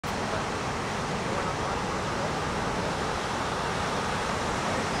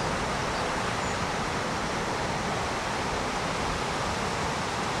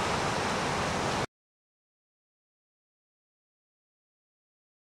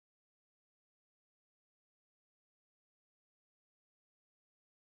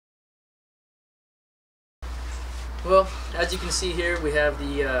Well, as you can see here, we have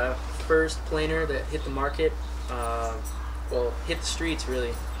the first planer that hit the market. Well, hit the streets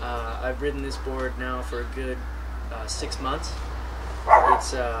really. I've ridden this board now for a good 6 months.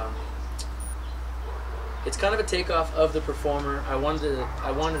 It's kind of a takeoff of the Performer. I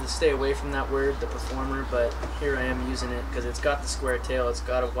wanted to stay away from that word, the Performer, but here I am using it because it's got the square tail, it's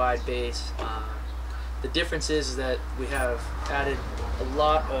got a wide base. The difference is that we have added a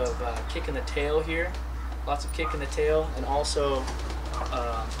lot of kick in the tail here, lots of kick in the tail, and also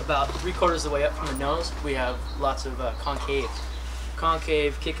about 3/4 of the way up from the nose, we have lots of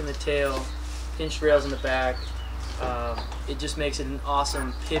concave kick in the tail, pinched rails in the back. It just makes it an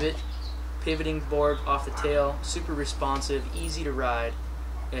awesome pivoting board off the tail, super responsive, easy to ride,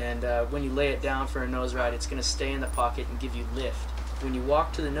 and when you lay it down for a nose ride, it's going to stay in the pocket and give you lift. When you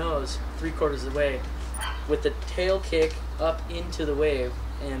walk to the nose 3/4 of the way, with the tail kick up into the wave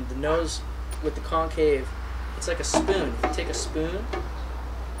and the nose with the concave, it's like a spoon. If you take a spoon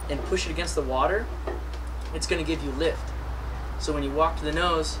and push it against the water, it's going to give you lift. So when you walk to the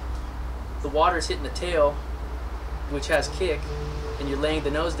nose, the water is hitting the tail, which has kick, and you're laying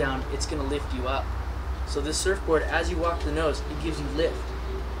the nose down, it's going to lift you up. So this surfboard, as you walk to the nose, it gives you lift.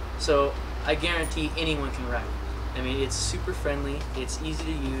 So I guarantee anyone can ride it. I mean, it's super friendly, it's easy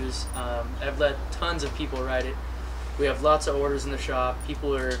to use. I've let tons of people ride it. We have lots of orders in the shop.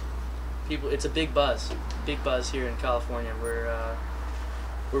 It's a big buzz here in California.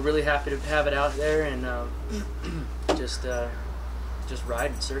 We're really happy to have it out there and just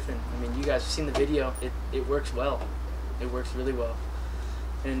riding, surfing. I mean, you guys have seen the video. It works well. It works really well.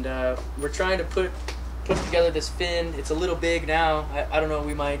 And we're trying to put together this fin. It's a little big now. I don't know.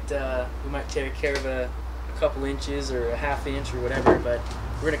 We might take care of a couple inches or a half inch or whatever. But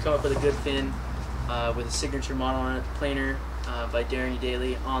we're gonna come up with a good fin with a signature model on it, planer by Darren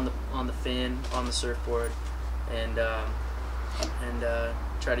Daly on the fin on the surfboard, and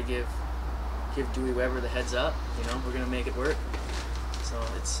try to give DeweyWeber the heads up. You know, we're gonna make it work. So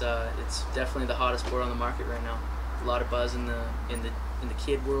it's definitely the hottest board on the market right now. A lot of buzz in the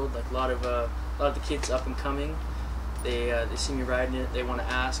kid world. Like a lot of the kids up and coming. They see me riding it. They want to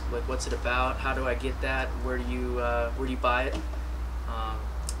ask, like, what's it about? How do I get that? Where do you buy it?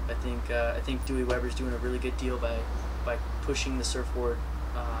 I think DeweyWeber's doing a really good deal by pushing the surfboard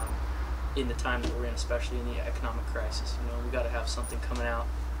in the time that we're in, especially in the economic crisis. You know, we got to have something coming out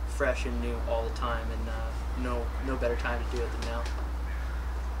fresh and new all the time, and no better time to do it than now.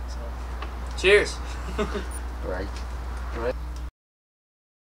 So, cheers. Right.